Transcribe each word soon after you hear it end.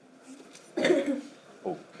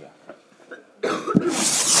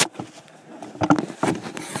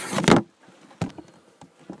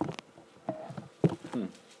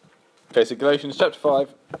Okay, so Galatians chapter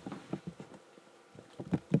 5.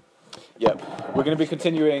 Yep, we're going to be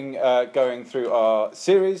continuing going through our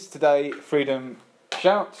series today, Freedom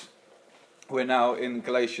Shout. We're now in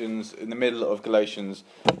Galatians, in the middle of Galatians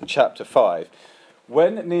chapter 5.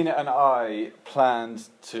 When Nina and I planned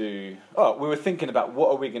to, we were thinking about what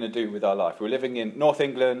are we going to do with our life. We were living in North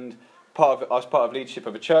England. I was part of leadership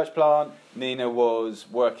of a church plant. Nina was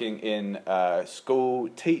working in school,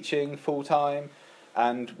 teaching full-time.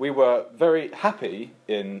 And we were very happy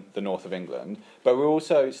in the north of England, but we're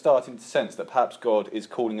also starting to sense that perhaps God is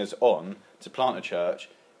calling us on to plant a church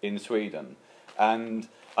in Sweden. And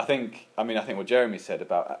I think what Jeremy said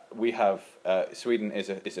about we have Sweden is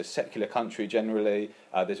a secular country generally.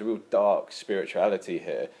 There's a real dark spirituality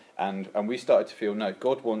here, and we started to feel no,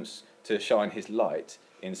 God wants to shine His light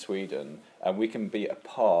in Sweden, and we can be a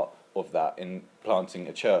part of that in planting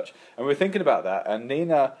a church. And we were thinking about that, and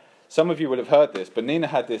Nina. Some of you will have heard this, but Nina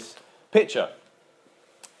had this picture.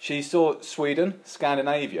 She saw Sweden,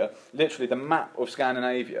 Scandinavia, literally the map of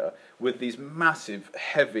Scandinavia, with these massive,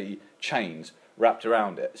 heavy chains wrapped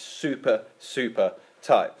around it. Super, super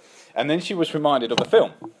tight. And then she was reminded of the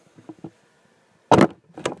film.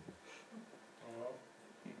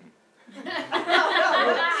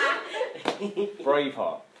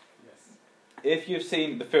 Braveheart. If you've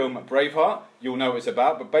seen the film Braveheart, you'll know what it's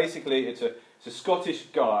about, but basically it's a Scottish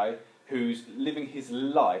guy who's living his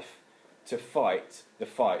life to fight the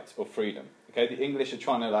fight of freedom. Okay, the English are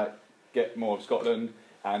trying to get more of Scotland,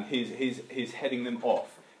 and he's heading them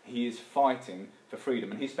off. He is fighting for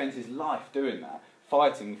freedom, and he spends his life doing that,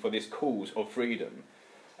 fighting for this cause of freedom.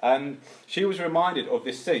 And she was reminded of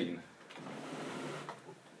this scene.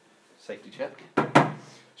 Safety check.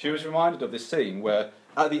 She was reminded of this scene where,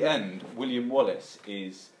 at the end, William Wallace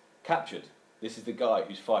is captured. This is the guy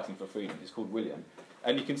who's fighting for freedom. He's called William.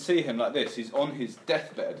 And you can see him like this. He's on his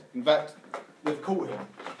deathbed. In fact, they've caught him.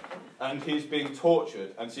 And he's being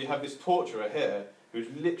tortured. And so you have this torturer here who's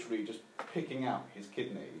literally just picking out his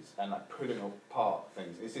kidneys and pulling apart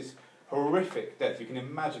things. It's this horrific death. You can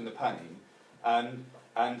imagine the pain. And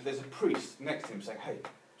there's a priest next to him saying, hey,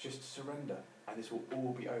 just surrender. And this will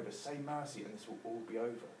all be over. Say mercy and this will all be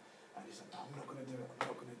over. And he's like, no, I'm not going to do it. I'm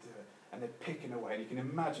not going to do it. And they're picking away, and you can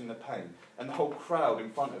imagine the pain. And the whole crowd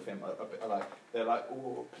in front of him they're like,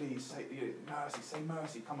 oh, please, say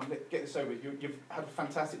mercy, come on, get this over. You've had a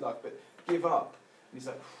fantastic life, but give up. And he's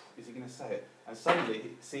like, is he going to say it? And suddenly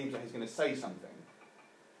it seems like he's going to say something,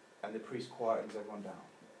 and the priest quietens everyone down.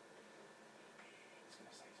 He's going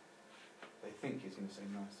to say something. They think he's going to say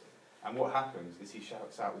mercy. And what happens is he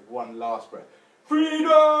shouts out with one last breath,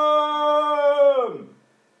 freedom!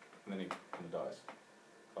 And then he kind of dies.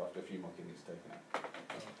 After a few more kidneys taken out.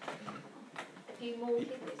 A few more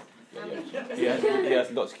kidneys? He has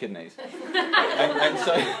lots of kidneys. and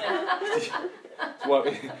so, well,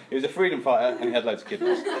 he was a freedom fighter and he had loads of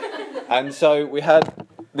kidneys. And so we had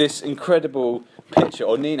this incredible picture,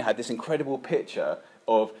 or Nina had this incredible picture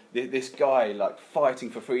of this guy fighting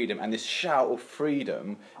for freedom and this shout of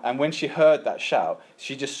freedom. And when she heard that shout,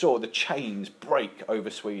 she just saw the chains break over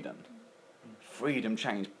Sweden. Freedom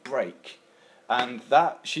chains break. And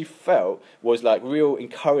that, she felt, was real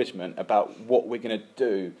encouragement about what we're going to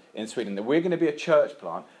do in Sweden. That we're going to be a church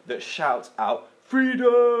plant that shouts out,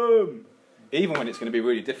 freedom! Even when it's going to be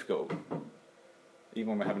really difficult.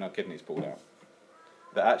 Even when we're having our kidneys pulled out.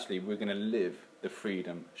 That actually we're going to live the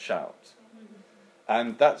freedom shout.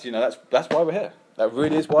 And that's why we're here. That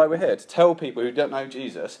really is why we're here. To tell people who don't know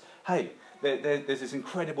Jesus, hey, there's this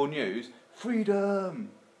incredible news,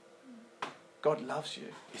 freedom! God loves you.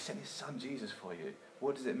 He sent His Son Jesus for you.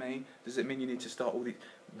 What does it mean? Does it mean you need to start all these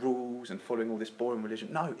rules and following all this boring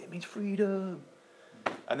religion? No, it means freedom.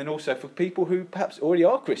 And then also for people who perhaps already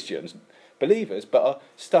are Christians, believers, but are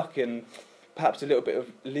stuck in perhaps a little bit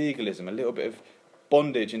of legalism, a little bit of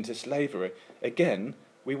bondage into slavery. Again,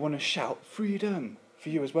 we want to shout freedom for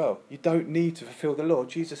you as well. You don't need to fulfill the law.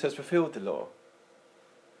 Jesus has fulfilled the law.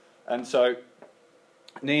 And so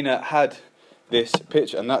Nina had this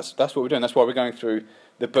picture, and that's what we're doing. That's why we're going through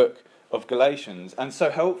the book of Galatians. And so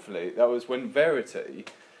hopefully that was when Verity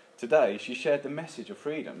today she shared the message of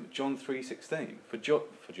freedom, John 3:16.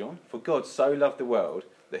 For God so loved the world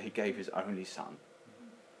that He gave His only Son.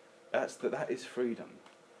 That is freedom.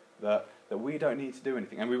 That we don't need to do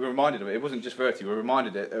anything. And we were reminded of it. It wasn't just Verity. We were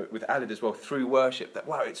reminded it with Alid as well through worship. That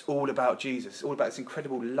wow, it's all about Jesus. It's all about this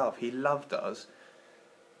incredible love. He loved us,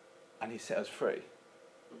 and He set us free.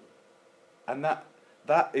 And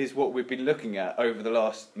that is what we've been looking at over the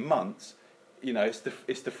last months. It's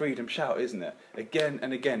the freedom shout, isn't it? Again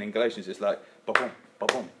and again in Galatians, it's like ba-boom,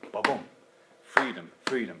 ba-boom, ba-boom. Freedom,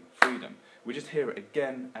 freedom, freedom. We just hear it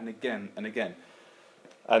again and again and again.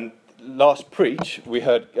 And last preach, we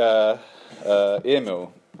heard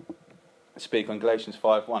Emil speak on Galatians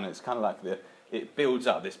 5:1. It's kind of like it builds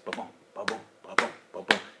up this ba-boom, ba-boom, ba-boom,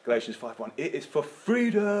 ba-boom. Galatians 5:1. It is for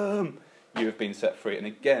freedom you have been set free. And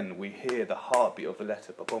again, we hear the heartbeat of the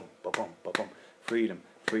letter. Ba-boom, ba-boom, ba-boom. Freedom,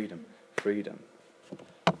 freedom, freedom.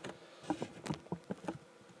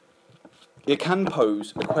 It can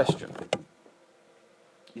pose a question.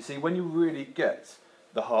 You see, when you really get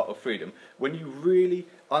the heart of freedom, when you really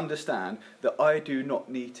understand that I do not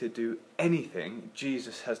need to do anything,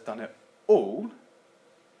 Jesus has done it all,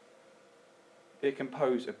 it can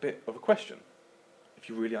pose a bit of a question, if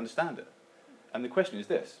you really understand it. And the question is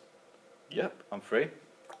this: yep, I'm free,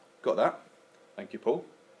 got that, thank you, Paul.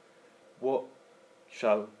 What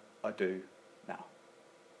shall I do now?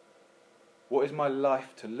 What is my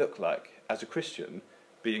life to look like as a Christian,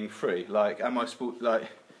 being free? Like, am I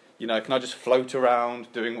can I just float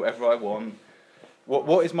around doing whatever I want?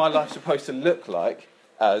 What is my life supposed to look like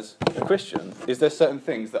as a Christian? Is there certain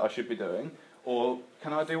things that I should be doing, or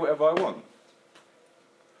can I do whatever I want?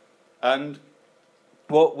 And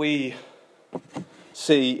what we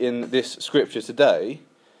see in this scripture today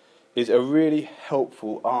is a really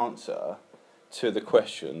helpful answer to the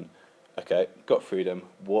question, okay, got freedom,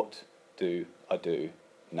 what do I do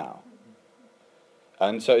now?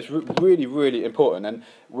 And so it's really, really important. And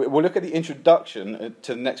we'll look at the introduction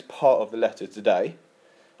to the next part of the letter today.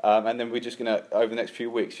 And then we're just going to, over the next few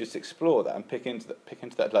weeks, just explore that and pick into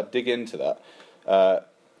that, like dig into that a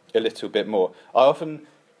little bit more. I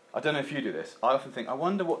don't know if you do this, I often think, I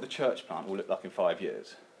wonder what the church plant will look like in 5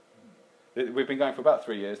 years. We've been going for about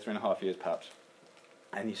 3 years, 3.5 years perhaps.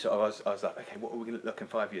 And I was like, okay, what are we going to look like in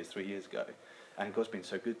 5 years, 3 years ago? And God's been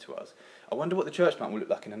so good to us. I wonder what the church plant will look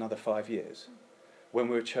like in another 5 years, when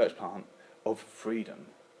we're a church plant of freedom.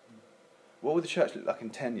 What will the church look like in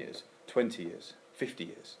 10 years, 20 years, 50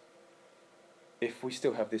 years? If we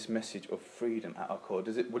still have this message of freedom at our core,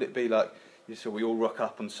 would it be like, so we all rock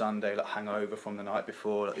up on Sunday, like hangover from the night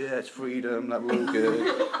before, like, yeah, it's freedom, like we're all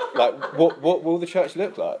good. Like, what will the church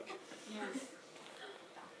look like?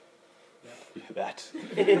 Yeah, that.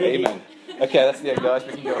 Amen. Okay, that's the end, guys.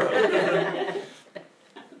 We can go.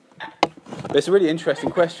 But it's a really interesting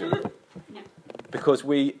question, because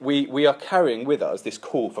we are carrying with us this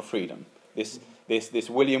call for freedom, this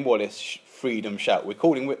William Wallace freedom shout.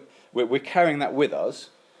 We're carrying that with us.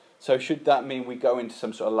 So should that mean we go into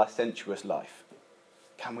some sort of licentious life?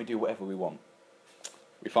 Can we do whatever we want?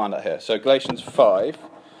 We find that here. So Galatians 5,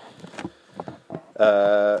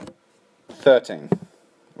 13,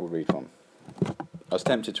 we'll read from. I was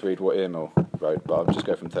tempted to read what Emil wrote, but I'll just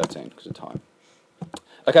go from 13 because of time.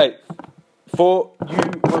 Okay, for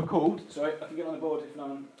you were called, sorry, I can get on the board if no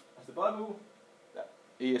one has the Bible,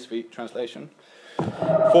 ESV translation.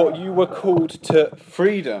 For you were called to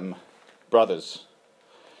freedom, brothers.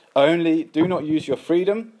 Only do not use your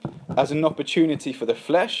freedom as an opportunity for the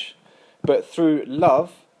flesh, but through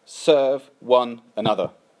love serve one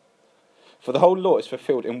another. For the whole law is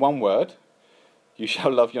fulfilled in one word: you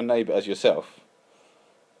shall love your neighbour as yourself.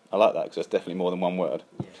 I like that because that's definitely more than one word.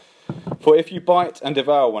 For if you bite and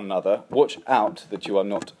devour one another, watch out that you are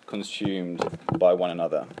not consumed by one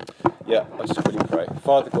another. Yeah, I'll just quickly pray.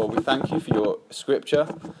 Father God, we thank you for your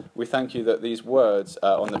scripture. We thank you that these words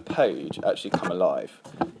on the page actually come alive,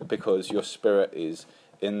 because your Spirit is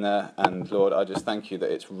in there. And Lord, I just thank you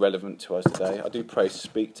that it's relevant to us today. I do pray,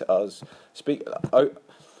 speak to us.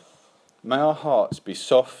 May our hearts be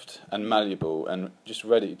soft and malleable and just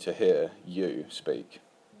ready to hear you speak.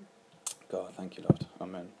 God, thank you, Lord.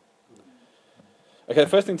 Amen. Okay, the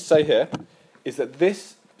first thing to say here is that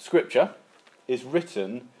this scripture is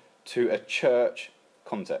written to a church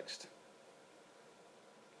context.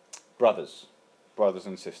 Brothers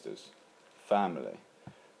and sisters, family.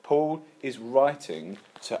 Paul is writing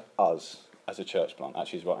to us as a church plant.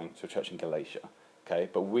 Actually, he's writing to a church in Galatia. Okay,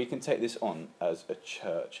 but we can take this on as a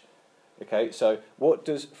church. Okay, so what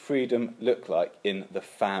does freedom look like in the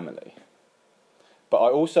family? But I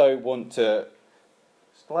also want to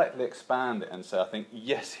slightly expand it and say, I think,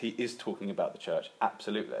 yes, he is talking about the church,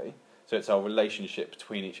 absolutely. So it's our relationship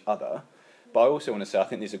between each other. But I also want to say, I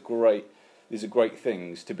think these are great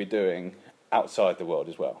things to be doing outside the world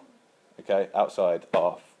as well. Okay, outside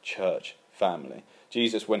our church family.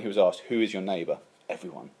 Jesus, when he was asked, who is your neighbour?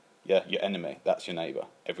 Everyone. Yeah, your enemy, that's your neighbour,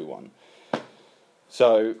 everyone.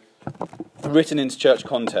 So, written into church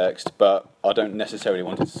context, but I don't necessarily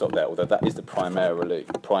want it to stop there, although that is the primary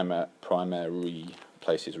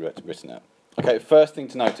place it's written at. Okay, first thing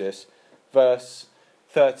to notice, verse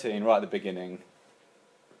 13, right at the beginning,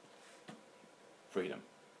 freedom.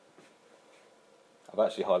 I've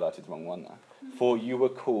actually highlighted the wrong one there. For you were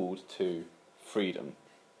called to freedom.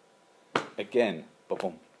 Again,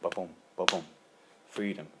 ba-boom, ba-boom, ba-boom.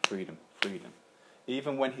 Freedom, freedom, freedom.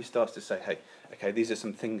 Even when he starts to say, hey, okay, these are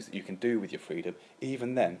some things that you can do with your freedom,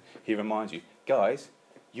 even then he reminds you, guys,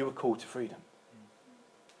 you were called to freedom.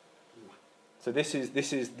 So this is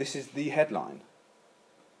the headline.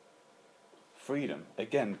 Freedom.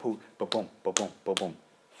 Again, Paul, ba-boom, ba-boom, ba-boom.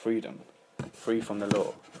 Freedom. Free from the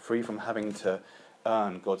law. Free from having to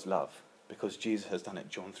earn God's love. Because Jesus has done it.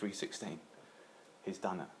 John 3:16. He's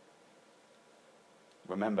done it.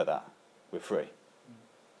 Remember that. We're free.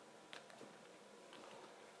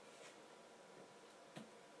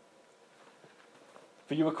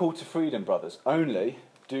 For you were called to freedom, brothers. Only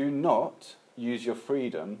do not use your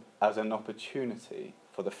freedom as an opportunity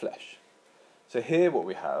for the flesh. So here what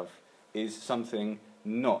we have is something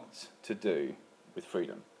not to do with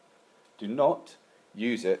freedom. Do not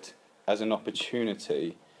use it as an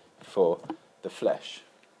opportunity for the flesh.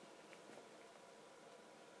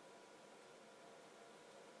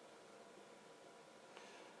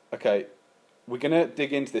 Okay, we're going to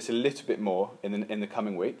dig into this a little bit more in the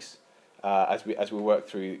coming weeks as we work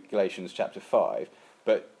through Galatians chapter 5.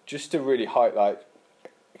 But just to really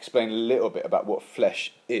explain a little bit about what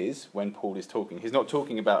flesh is when Paul is talking. He's not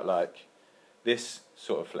talking about like this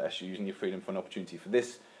sort of flesh, using your freedom for an opportunity for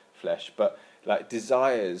this flesh, but like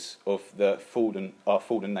desires of our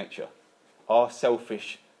fallen nature, our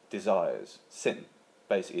selfish desires, sin.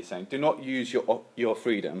 Basically saying, do not use your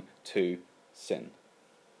freedom to sin.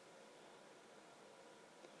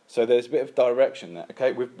 So there's a bit of direction there.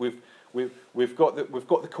 Okay, we've got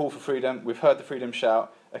the call for freedom. We've heard the freedom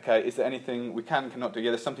shout. Okay, is there anything we cannot do?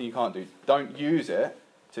 Yeah, there's something you can't do. Don't use it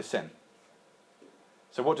to sin.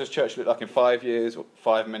 So what does church look like in 5 years, or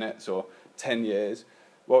 5 minutes, or 10 years?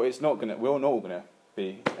 Well, it's not gonna. We're not all gonna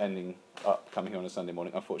be ending up coming here on a Sunday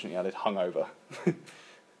morning. Unfortunately, I did hungover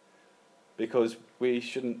because we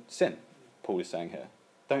shouldn't sin. Paul is saying here,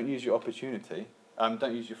 don't use your opportunity.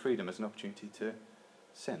 Don't use your freedom as an opportunity to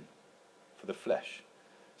sin for the flesh.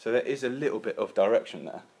 So there is a little bit of direction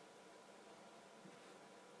there.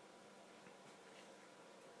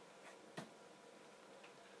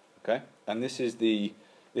 Okay, and this is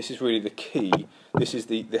really the key. This is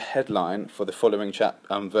the headline for the following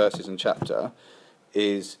verses and chapter,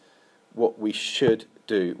 is what we should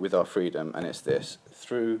do with our freedom, and it's this: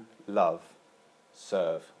 through love,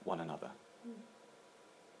 serve one another.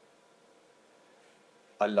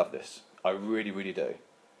 I love this. I really, really do.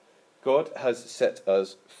 God has set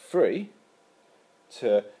us free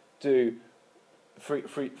to do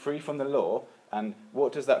free from the law, and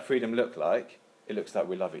what does that freedom look like? It looks like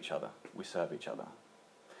we love each other, we serve each other.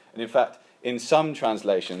 And in fact, in some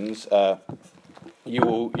translations, you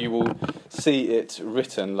will see it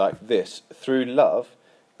written like this: through love,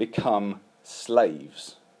 become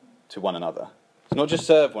slaves to one another. It's not just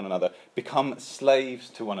serve one another, become slaves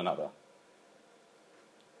to one another.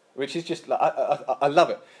 Which is just, I love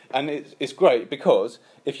it. And it's great because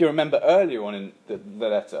if you remember earlier on in the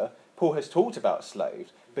letter, Paul has talked about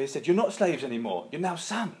slaves, but he said, you're not slaves anymore, you're now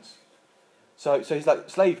sons. So he's like,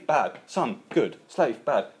 slave, bad, son, good. Slave,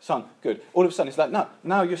 bad, son, good. All of a sudden it's like, no,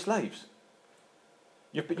 now you're slaves.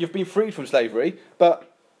 You've been freed from slavery,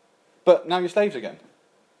 but now you're slaves again.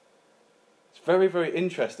 It's very, very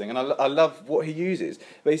interesting, and I love what he uses.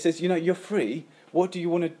 But he says, you're free. What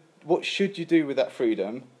should you do with that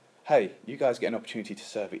freedom? Hey, you guys get an opportunity to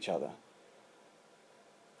serve each other.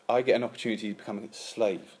 I get an opportunity to become a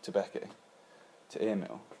slave to Becky, to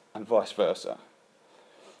Emil, and vice versa.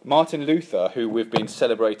 Martin Luther, who we've been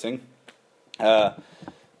celebrating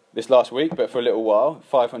this last week, but for a little while,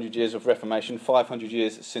 500 years of Reformation, 500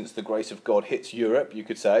 years since the grace of God hits Europe, you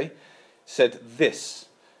could say, said this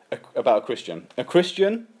about a Christian. A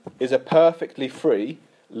Christian is a perfectly free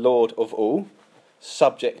Lord of all,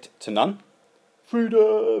 subject to none.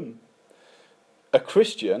 Freedom! A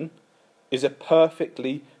Christian is a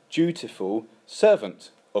perfectly dutiful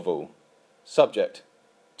servant of all, subject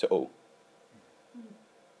to all.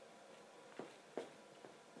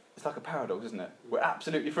 It's like a paradox, isn't it? We're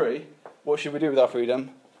absolutely free. What should we do with our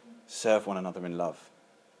freedom? Serve one another in love.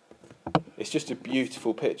 It's just a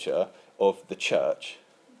beautiful picture of the church.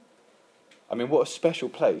 I mean, what a special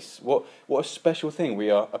place. What a special thing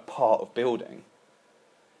we are a part of building.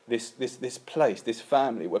 This place, this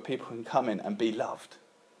family, where people can come in and be loved,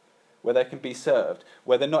 where they can be served,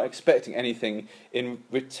 where they're not expecting anything in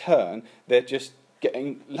return, they're just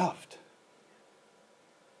getting loved.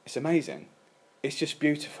 It's amazing. It's just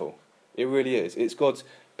beautiful. It really is. It's God's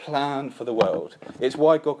plan for the world. It's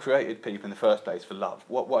why God created people in the first place, for love.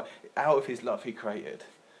 What out of his love he created.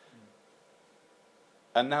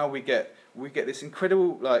 And now we get this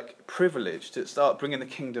incredible privilege to start bringing the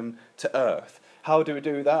kingdom to earth. How do we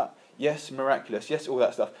do that? Yes, miraculous. Yes, all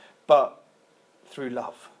that stuff. But through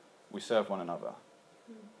love, we serve one another.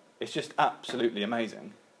 It's just absolutely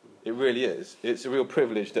amazing. It really is. It's a real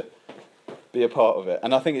privilege to be a part of it.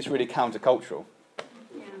 And I think it's really countercultural.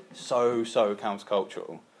 Yeah. So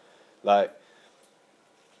countercultural. Like,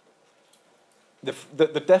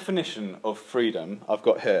 the definition of freedom I've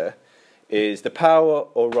got here is the power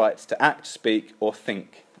or right to act, speak, or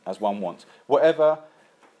think as one wants. Whatever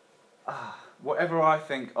I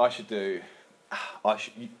think I should do,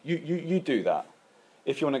 you do that.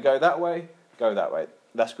 If you want to go that way, go that way.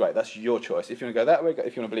 That's great. That's your choice. If you want to go that way,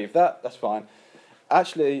 if you want to believe that, that's fine.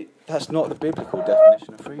 Actually, that's not the biblical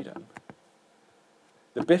definition of freedom.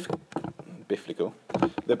 The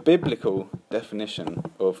biblical definition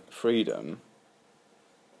of freedom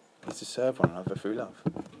is to serve one another through love.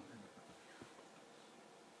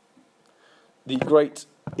 The great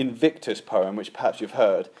Invictus poem, which perhaps you've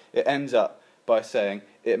heard, it ends up by saying,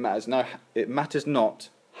 it matters not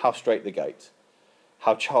how straight the gate,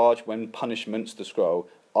 how charged when punishment's the scroll,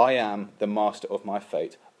 I am the master of my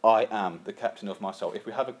fate, I am the captain of my soul. If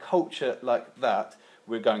we have a culture like that,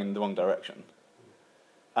 we're going in the wrong direction.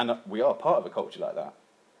 And we are part of a culture like that,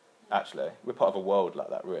 actually. We're part of a world like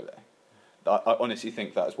that, really. I honestly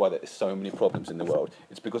think that is why there are so many problems in the world.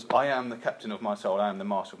 It's because I am the captain of my soul, I am the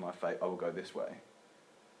master of my fate, I will go this way.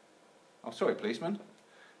 Oh, sorry, policeman.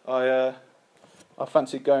 I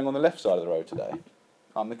fancy going on the left side of the road today.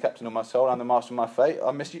 I'm the captain of my soul, I'm the master of my fate,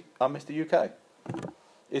 I miss the UK.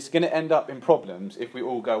 It's going to end up in problems if we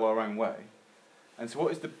all go our own way. And so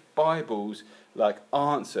what is the Bible's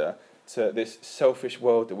answer to this selfish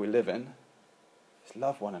world that we live in? It's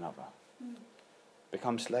love one another.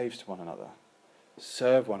 Become slaves to one another.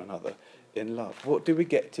 Serve one another in love. What do we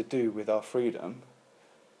get to do with our freedom?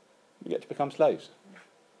 We get to become slaves.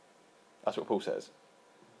 That's what Paul says.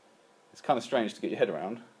 It's kind of strange to get your head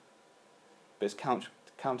around, but it's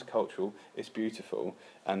countercultural, it's beautiful,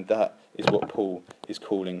 and that is what Paul is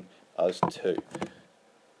calling us to.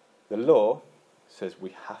 The law says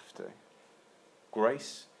we have to.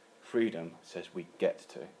 Grace, freedom, says we get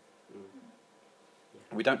to.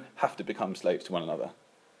 We don't have to become slaves to one another.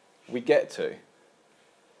 We get to.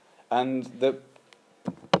 And the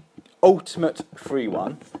ultimate free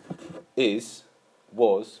one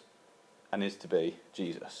was, and is to be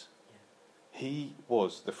Jesus. He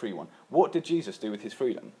was the free one. What did Jesus do with his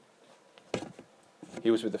freedom?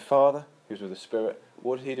 He was with the Father, he was with the Spirit.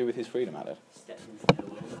 What did he do with his freedom, Adam? Stepped into the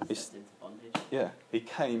world, stepped into bondage. Yeah, he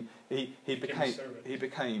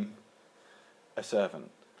became a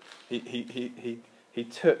servant. He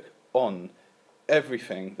took on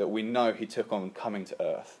everything that we know he took on coming to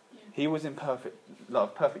earth. Yeah. He was in perfect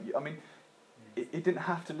love, perfect. I mean, he didn't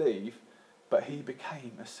have to leave, but he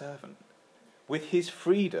became a servant. With his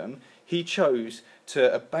freedom, he chose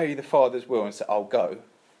to obey the Father's will and say, I'll go.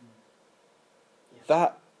 Yeah.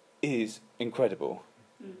 That is incredible.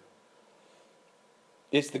 Mm.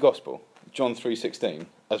 It's the gospel. John 3:16,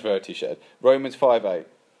 as Verity shared. Romans 5:8.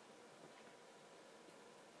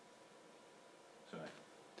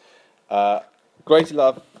 Greater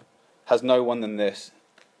love has no one than this,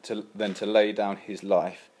 than to lay down his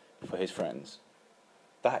life for his friends.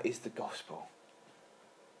 That is the gospel.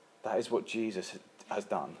 That is what Jesus has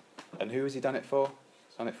done. And who has he done it for?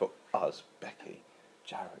 He's done it for us, Becky,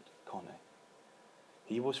 Jared, Connie.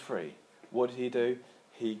 He was free. What did he do?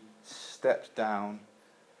 He stepped down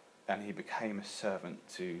and he became a servant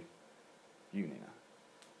to you, Nina.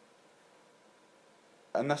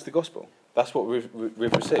 And that's the gospel. That's what we've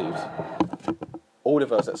received. All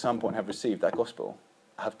of us at some point have received that gospel,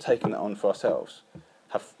 have taken it on for ourselves,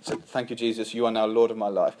 have said, thank you, Jesus, you are now Lord of my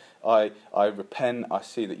life. I repent, I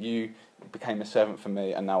see that you became a servant for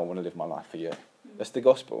me, and now I want to live my life for you. That's the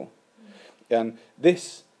gospel. And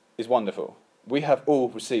this is wonderful. We have all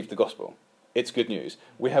received the gospel. It's good news.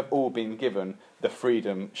 We have all been given the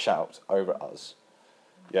freedom shout over us.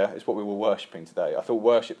 Yeah, it's what we were worshipping today. I thought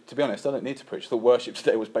worship, to be honest, I don't need to preach. I thought worship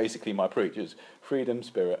today was basically my preach. It was freedom,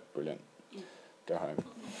 spirit, brilliant. Go home.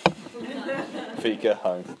 Fika,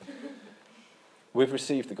 home. We've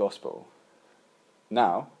received the gospel.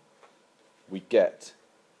 Now, we get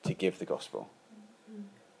to give the gospel.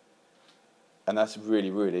 And that's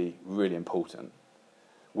really, really, really important.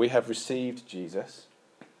 We have received Jesus.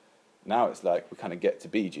 Now it's like we kind of get to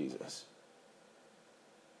be Jesus.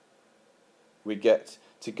 We get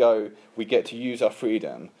to go, we get to use our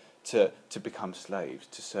freedom to become slaves,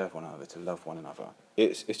 to serve one another, to love one another.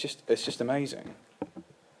 It's just amazing.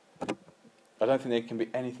 I don't think there can be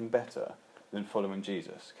anything better than following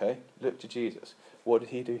Jesus, okay? Look to Jesus. What did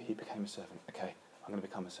he do? He became a servant. Okay, I'm going to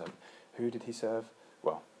become a servant. Who did he serve?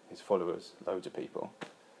 Well, his followers, loads of people.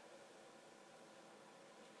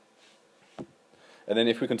 And then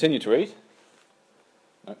if we continue to read,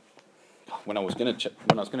 no, when I was going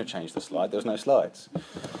to change the slide, there was no slides.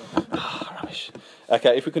 Rubbish.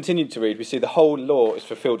 Okay, if we continue to read, we see the whole law is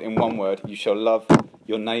fulfilled in one word: you shall love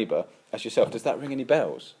your neighbour as yourself. Does that ring any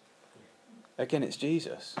bells? Again, it's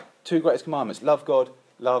Jesus. 2 greatest commandments: love God,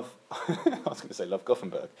 love. I was going to say love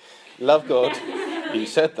Gothenburg. Love God. You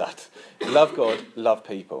said that. Love God, love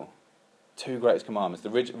people. 2 greatest commandments. The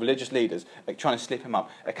religious leaders are trying to slip him up.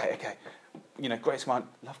 Okay. Greatest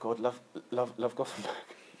commandment: love God, love Gothenburg.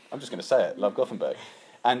 I'm just going to say it: love Gothenburg.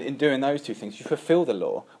 And in doing those 2 things, you fulfill the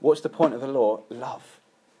law. What's the point of the law? Love.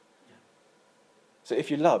 So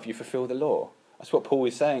if you love, you fulfill the law. That's what Paul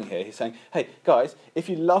is saying here. He's saying, hey, guys, if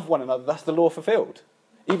you love one another, that's the law fulfilled.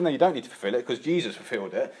 Even though you don't need to fulfill it, because Jesus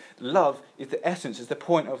fulfilled it, love is the essence, is the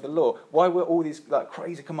point of the law. Why were all these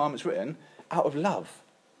crazy commandments written? Out of love.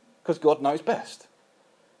 Because God knows best.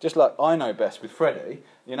 Just like I know best with Freddie,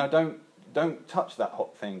 don't touch that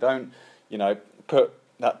hot thing. Don't, put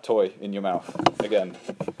that toy in your mouth again,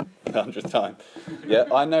 100th time. Yeah,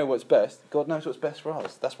 I know what's best. God knows what's best for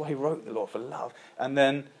us. That's why he wrote the law, for love. And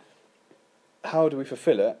then, how do we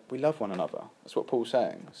fulfill it? We love one another. That's what Paul's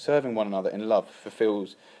saying. Serving one another in love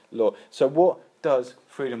fulfills law. So what does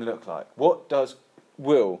freedom look like? What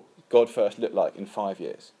will God first look like in 5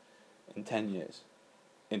 years? In 10 years?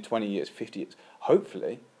 In 20 years? 50 years?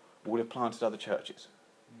 Hopefully, we'll have planted other churches.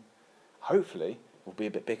 Hopefully, we'll be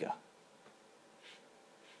a bit bigger.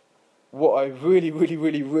 What I really, really,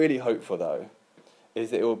 really, really hope for, though,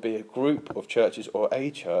 is that it will be a group of churches or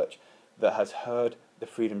a church that has heard the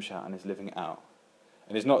freedom shout and is living it out.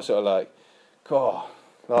 And it's not sort of like, God,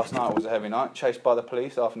 last night was a heavy night, chased by the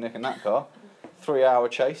police after nicking that car, 3-hour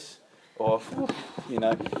chase, or,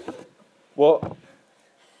 what?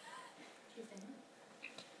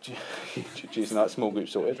 Tuesday night, small group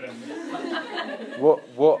sorted.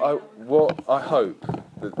 What I hope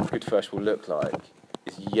that Good First will look like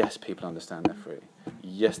is, yes, people understand they're free.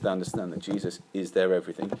 Yes, they understand that Jesus is their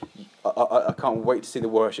everything. I can't wait to see the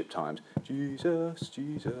worship times. Jesus,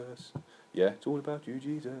 Jesus. Yeah, it's all about you,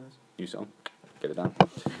 Jesus. New song. Get it down.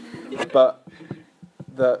 But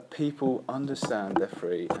that people understand they're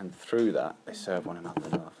free, and through that, they serve one another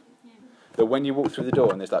in love. Yeah. That when you walk through the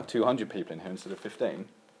door and there's 200 people in here instead of 15,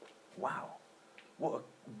 wow, what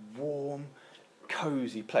a warm,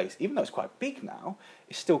 cosy place. Even though it's quite big now,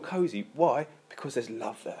 it's still cosy. Why? Because there's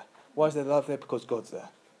love there. Why is there love there? Because God's there.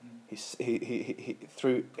 He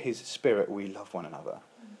through his Spirit, we love one another.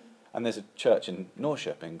 And there's a church in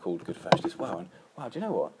Norrköping called Good First as well. And wow, do you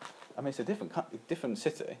know what? I mean, it's a different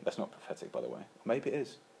city. That's not prophetic, by the way. Maybe it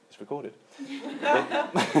is. It's recorded.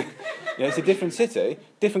 It's a different city,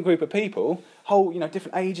 different group of people, whole,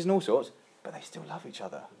 different ages and all sorts, but they still love each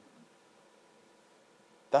other.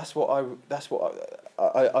 That's what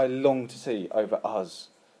I long to see over us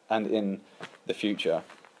and in the future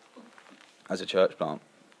as a church plant.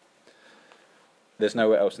 There's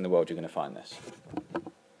nowhere else in the world you're going to find this.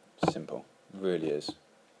 Simple. It really is.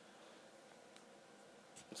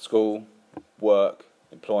 School, work,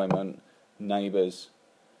 employment, neighbours,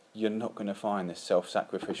 you're not going to find this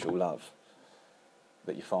self-sacrificial love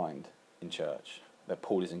that you find in church, that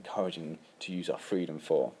Paul is encouraging to use our freedom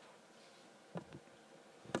for.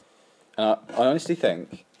 And I honestly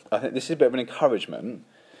think this is a bit of an encouragement.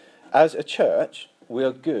 As a church, we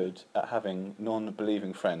are good at having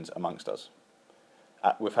non-believing friends amongst us.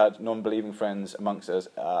 We've had non-believing friends amongst us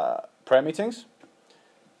prayer meetings,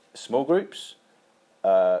 small groups,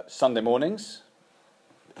 Sunday mornings,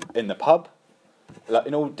 in the pub,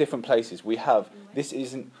 in all different places. We have, this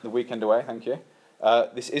isn't the weekend away, thank you.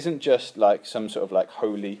 This isn't just like some sort of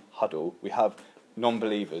holy huddle. We have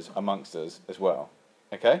non-believers amongst us as well.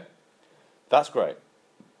 Okay? That's great.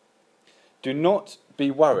 Do not be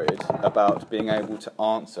worried about being able to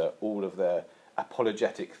answer all of their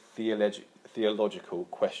apologetic theological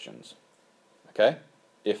questions. Okay?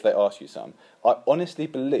 If they ask you some. I honestly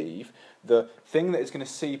believe the thing that is going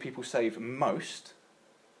to see people saved most,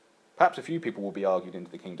 perhaps a few people will be argued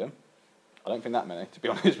into the kingdom. I don't think that many, to be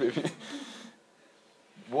honest with you.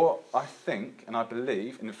 What I think and I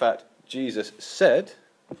believe, and in fact Jesus said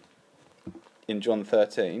in John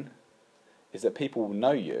 13, is that people will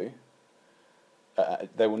know you,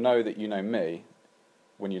 they will know that you know me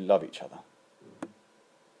when you love each other.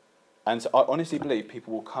 And so I honestly believe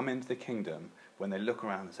people will come into the kingdom when they look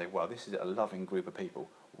around and say, wow, this is a loving group of people.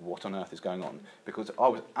 What on earth is going on? Because I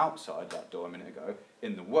was outside that door a minute ago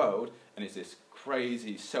in the world, and it's this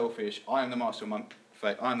crazy, selfish, I am the master of my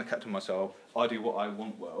faith. I am the captain of my soul. I do what I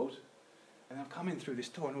want world. And I've come in through this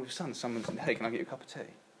door and all of a sudden someone's saying, hey, can I get you a cup of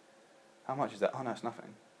tea? How much is that? Oh, no, it's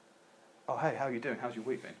nothing. Oh, hey, how are you doing? How's your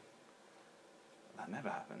week been? That never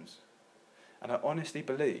happens. And I honestly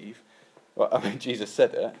believe, well, I mean, Jesus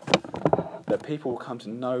said it, that people will come to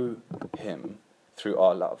know him through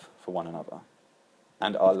our love for one another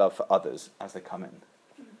and our love for others as they come in.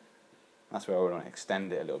 That's where I want to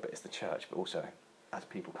extend it a little bit. It's the church, but also as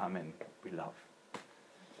people come in, we love.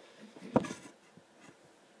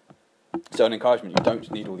 So an encouragement, you don't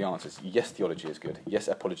need all the answers. Yes, theology is good. Yes,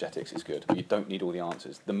 apologetics is good, but you don't need all the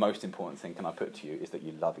answers. The most important thing, can I put to you, is that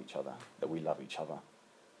you love each other, that we love each other.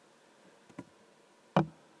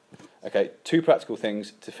 Okay, 2 practical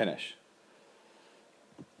things to finish.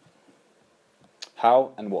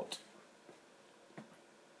 How and what?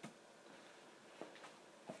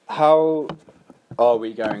 How are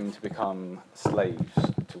we going to become slaves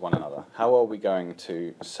to one another? How are we going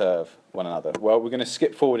to serve one another? Well, we're going to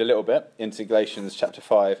skip forward a little bit into Galatians chapter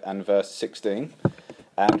 5 and verse 16.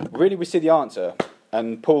 And really we see the answer.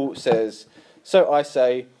 And Paul says, so I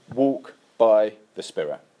say, walk by the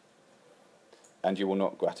Spirit, and you will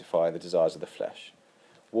not gratify the desires of the flesh.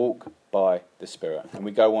 Walk by the Spirit. And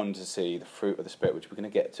we go on to see the fruit of the Spirit, which we're going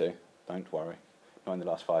to get to. Don't worry. Not in the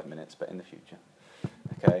last 5 minutes, but in the future.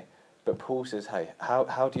 Okay? But Paul says, hey,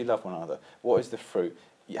 how do you love one another? What is the fruit?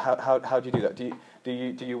 How do you do that?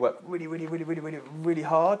 Do you work really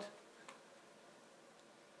hard?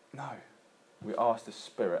 No. We ask the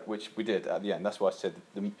Spirit, which we did at the end. That's why I said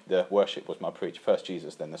the worship was my preach. First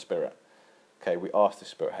Jesus, then the Spirit. Okay, we ask the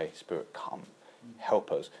Spirit, hey, Spirit, come.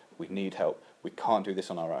 Help us. We need help. We can't do this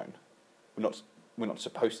on our own. We're not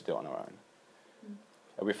supposed to do it on our own.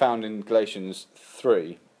 And we found in Galatians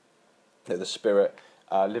 3 that the Spirit,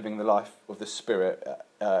 living the life of the Spirit,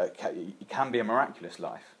 can be a miraculous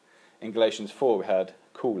life. In Galatians 4 we had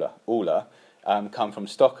Ola come from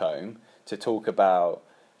Stockholm to talk about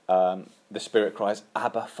the Spirit cries,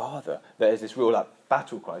 Abba, Father. There's this real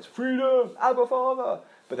battle cries, freedom, Abba, Father.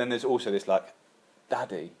 But then there's also this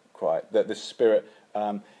Daddy cry, that the Spirit,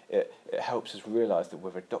 it helps us realise that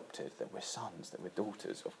we're adopted, that we're sons, that we're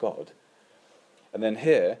daughters of God. And then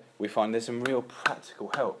here we find there's some real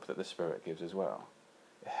practical help that the Spirit gives as well.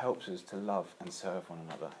 It helps us to love and serve one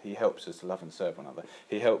another. He helps us to love and serve one another.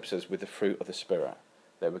 He helps us with the fruit of the Spirit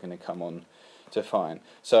that we're going to come on to find.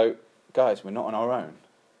 So, guys, we're not on our own.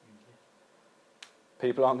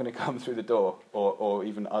 People aren't going to come through the door, or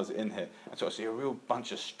even us in here, and sort of see a real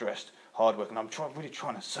bunch of stressed, hard work, and I'm really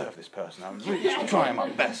trying to serve this person. I'm really trying my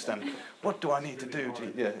best, and what do I need to do?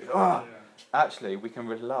 Actually, we can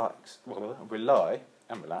rely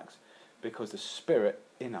and relax, because the Spirit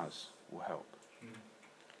in us will help.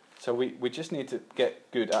 So we just need to get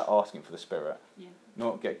good at asking for the Spirit,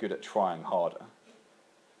 not get good at trying harder.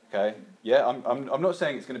 Okay? Yeah, I'm not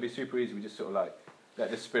saying it's going to be super easy. We just sort of let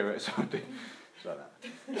the Spirit sort of do. Like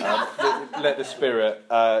that. Let the Spirit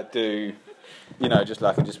do, just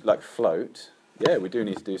float. Yeah, we do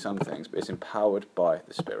need to do some things, but it's empowered by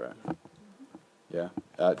the Spirit. Yeah,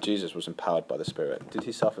 Jesus was empowered by the Spirit. Did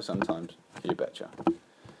he suffer sometimes? You betcha.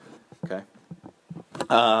 Okay.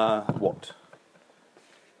 What?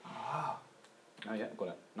 Oh yeah, got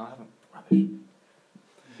it. No, I haven't. Rubbish.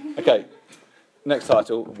 Okay. Next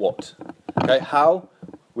title. What? Okay. How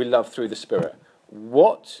we love through the Spirit.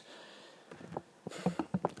 What?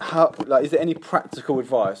 How, is there any practical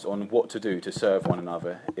advice on what to do to serve one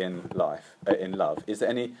another in life, in love? Is there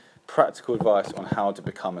any practical advice on how to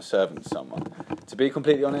become a servant to someone? To be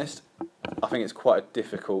completely honest, I think it's quite a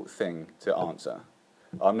difficult thing to answer.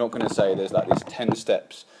 I'm not going to say there's these 10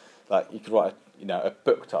 steps, you could write a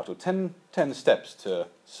book title, 10 steps to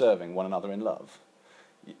serving one another in love.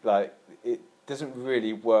 It doesn't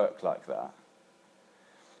really work like that.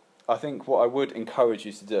 I think what I would encourage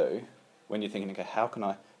you to do when you're thinking, okay, how can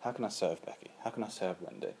I serve Becky? How can I serve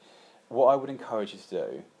Wendy? What I would encourage you to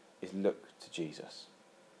do is look to Jesus.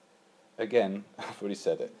 Again, I've already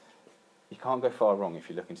said it. You can't go far wrong if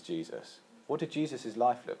you look into Jesus. What did Jesus'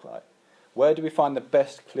 life look like? Where do we find the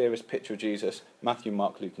best, clearest picture of Jesus? Matthew,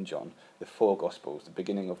 Mark, Luke and John, the 4 Gospels, the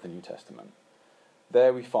beginning of the New Testament.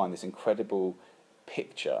 There we find this incredible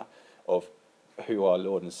picture of who our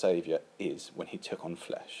Lord and Saviour is when he took on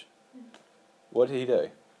flesh. What did he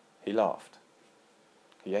do? He laughed.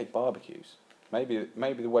 He ate barbecues. Maybe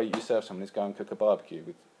the way you serve someone is go and cook a barbecue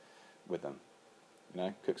with them.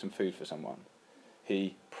 Cook some food for someone.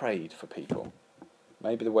 He prayed for people.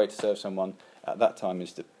 Maybe the way to serve someone at that time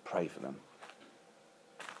is to pray for them.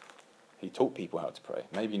 He taught people how to pray.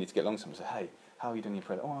 Maybe you need to get along with someone and say, hey, how are you doing your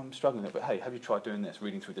prayer? Oh, I'm struggling a bit. Hey, have you tried doing this,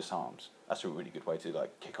 reading through the Psalms? That's a really good way to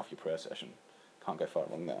kick off your prayer session. Can't go far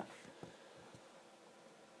wrong there.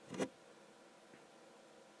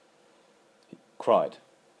 He cried.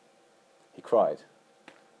 He cried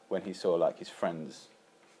when he saw like his friends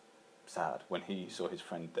sad, when he saw his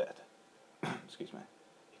friend dead. Excuse me.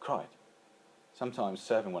 He cried. Sometimes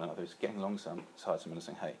serving one another is getting alongside someone and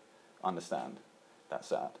saying, hey, I understand, that's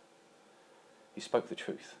sad. He spoke the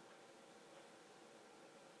truth.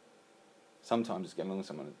 Sometimes it's getting along with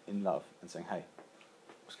someone in love and saying, hey,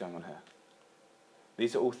 what's going on here?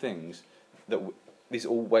 These are all things these are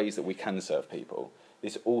all ways that we can serve people.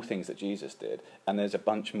 These are all things that Jesus did, and there's a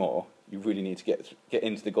bunch more. You really need to get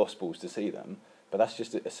into the Gospels to see them, but that's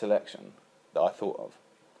just a selection that I thought of.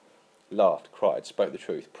 Laughed, cried, spoke the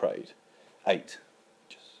truth, prayed, ate,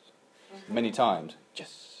 just many times,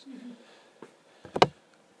 just.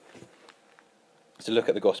 So look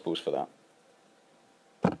at the Gospels for that.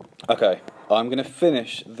 Okay, I'm going to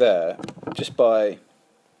finish there just by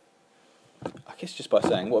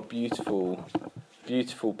saying what a beautiful,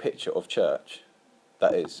 beautiful picture of church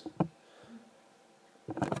that is.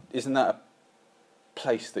 Isn't that a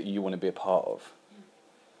place that you want to be a part of?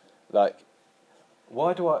 Like,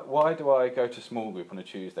 why do I go to small group on a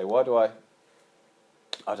Tuesday? Why do I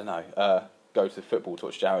don't know, go to the football to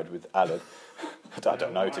watch Jared with Alan? I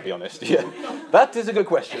don't know, to be honest. Yeah, that is a good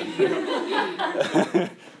question.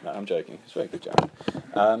 No, I'm joking. It's very good, Jared.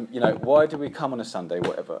 Why do we come on a Sunday,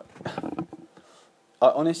 whatever? I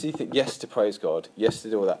honestly think, yes, to praise God, yes, to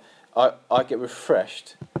do all that. I get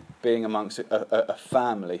refreshed being amongst a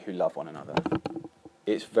family who love one another.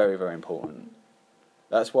 It's very, very important.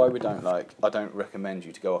 That's why I don't recommend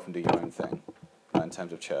you to go off and do your own thing in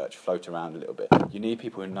terms of church, float around a little bit. You need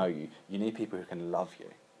people who know you. You need people who can love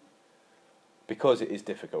you. Because it is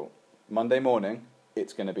difficult. Monday morning,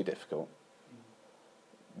 it's going to be difficult.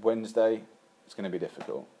 Wednesday, it's going to be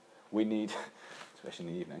difficult. We need, especially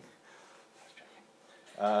in the evening.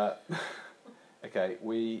 Okay,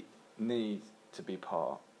 we need to be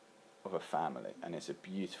part of a family, and it's a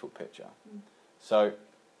beautiful picture. So,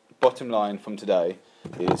 bottom line from today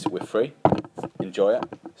is we're free, enjoy it,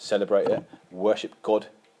 celebrate it, worship God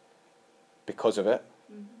because of it.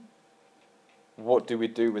 What do we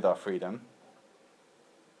do with our freedom?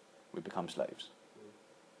 We become slaves.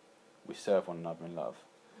 We serve one another in love.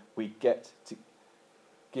 We get to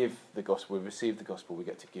give the gospel, we receive the gospel, we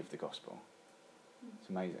get to give the gospel. It's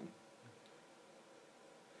amazing.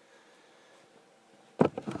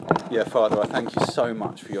 Yeah, Father, I thank you so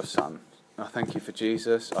much for your Son. I thank you for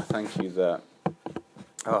Jesus. I thank you that,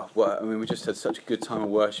 we just had such a good time of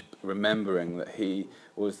worship, remembering that he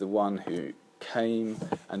was the one who came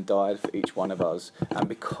and died for each one of us, and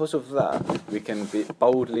because of that we can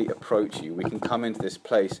boldly approach you. We can come into this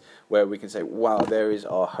place where we can say, wow, there is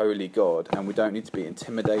our holy God, and we don't need to be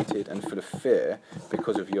intimidated and full of fear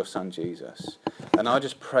because of your Son Jesus. And I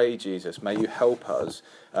just pray, Jesus, may you help us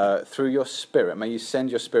through your Spirit. May you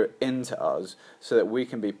send your Spirit into us so that we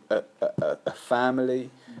can be a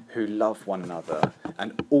family who love one another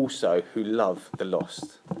and also who love the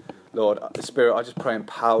lost. Lord, Spirit, I just pray,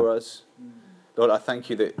 empower us. Lord, I thank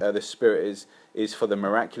you that the Spirit is for the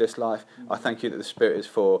miraculous life. I thank you that the Spirit is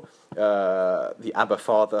for the Abba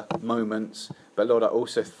Father moments. But Lord, I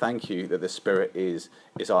also thank you that the Spirit is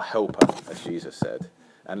our helper, as Jesus said.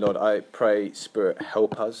 And Lord, I pray, Spirit,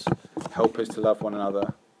 help us to love one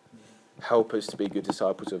another. Help us to be good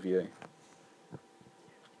disciples of you.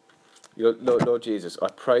 Lord Jesus, I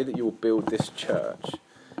pray that you will build this church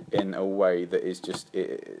in a way that is just,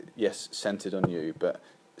 yes, centred on you, but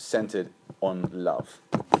centred on love.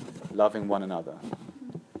 Loving one another.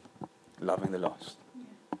 Loving the lost.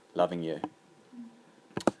 Loving you.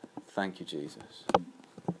 Thank you, Jesus.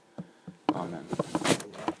 Amen.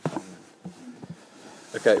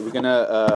 Okay, we're going to...